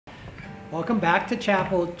Welcome back to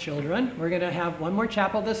chapel, children. We're going to have one more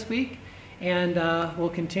chapel this week, and we'll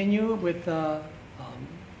continue with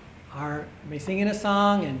singing a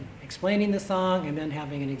song and explaining the song, and then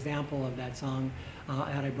having an example of that song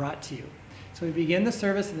that I brought to you. So we begin the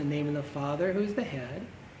service in the name of the Father, who's the head,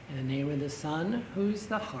 in the name of the Son, who's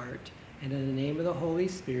the heart, and in the name of the Holy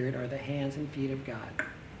Spirit are the hands and feet of God.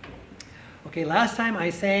 Okay, last time I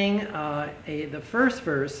sang the first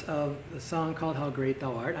verse of the song called How Great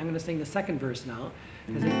Thou Art. I'm going to sing the second verse now,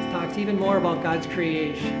 because it talks even more about God's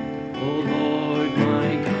creation. O Lord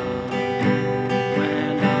my God,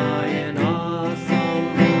 when I in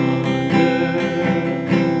awesome wonder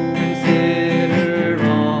consider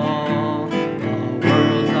all the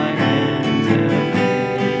worlds thy hands have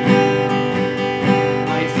made,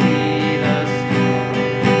 I see the stars,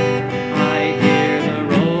 I hear the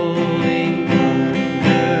rolling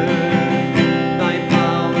thunder, thy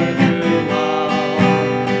power throughout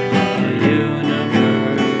the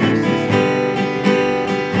universe is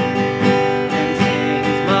and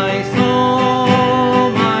sings my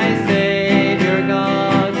soul, my Savior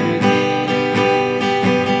God, to thee.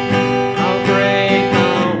 How great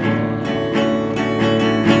thou art,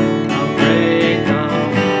 how great thou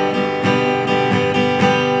art.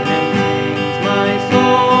 And sings my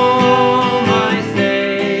soul, my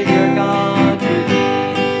Savior God, to thee.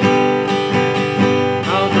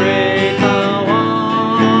 How great thou art,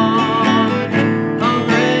 how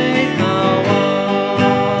great thou art.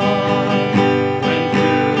 When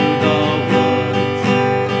through the woods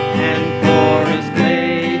and forest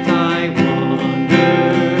glades I wander,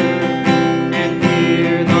 and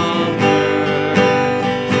hear the birds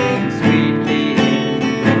sing sweetly in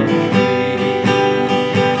the trees,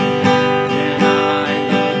 and I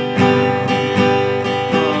look down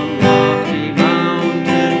from lofty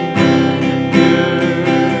mountain grandeur,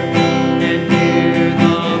 and hear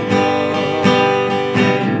the brook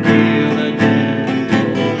and feel the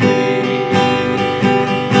gentle breeze,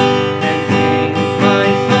 and sings my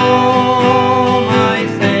soul, my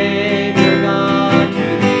Savior God, to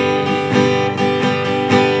thee.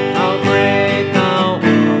 How great thou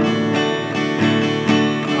art,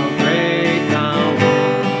 how great thou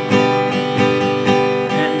art.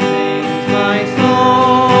 And sings my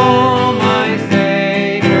soul, my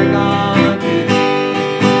Savior God, to thee.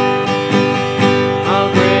 How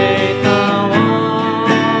great thou art,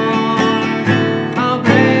 how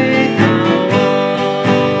great thou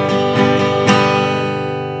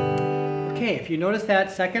art. Okay, if you notice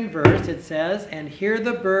that second verse, it says, and hear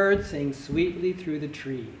the birds sing sweetly through the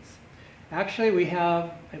trees. Actually, we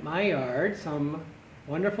have at my yard some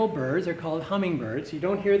wonderful birds. They're called hummingbirds. You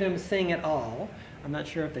don't hear them sing at all. I'm not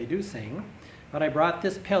sure if they do sing, but I brought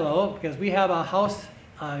this pillow because we have a house,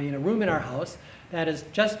 room in our house that is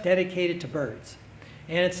just dedicated to birds.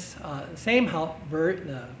 And it's the same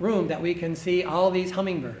room that we can see all these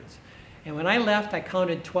hummingbirds. And when I left, I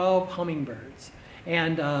counted 12 hummingbirds.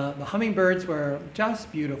 And the hummingbirds were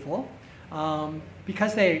just beautiful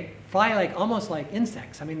because they fly almost like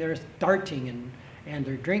insects. I mean, they're darting and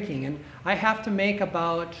they're drinking. And I have to make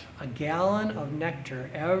about a gallon of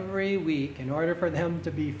nectar every week in order for them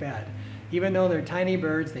to be fed. Even though they're tiny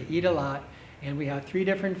birds, they eat a lot. And we have 3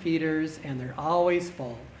 different feeders, and they're always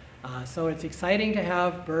full. So it's exciting to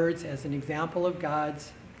have birds as an example of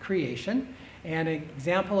God's creation and an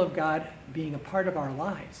example of God being a part of our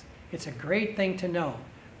lives. It's a great thing to know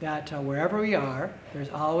that wherever we are, there's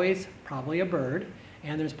always probably a bird,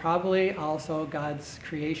 and there's probably also God's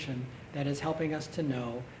creation that is helping us to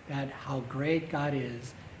know that how great God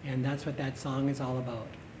is, and that's what that song is all about.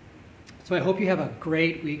 So I hope you have a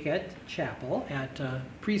great week at chapel, at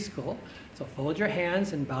preschool. So fold your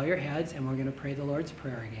hands and bow your heads, and we're going to pray the Lord's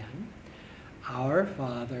Prayer again. Our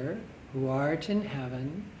Father, who art in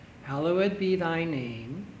heaven, hallowed be thy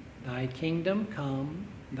name. Thy kingdom come,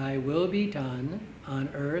 thy will be done, on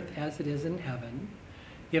earth as it is in heaven.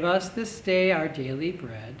 Give us this day our daily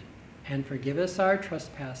bread, and forgive us our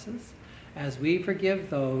trespasses, as we forgive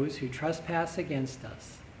those who trespass against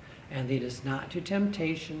us. And lead us not to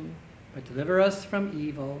temptation, but deliver us from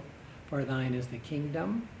evil. For thine is the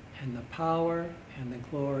kingdom, and the power, and the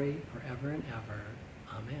glory, forever and ever.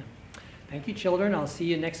 Amen. Thank you, children. I'll see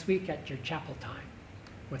you next week at your chapel time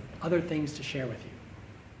with other things to share with you.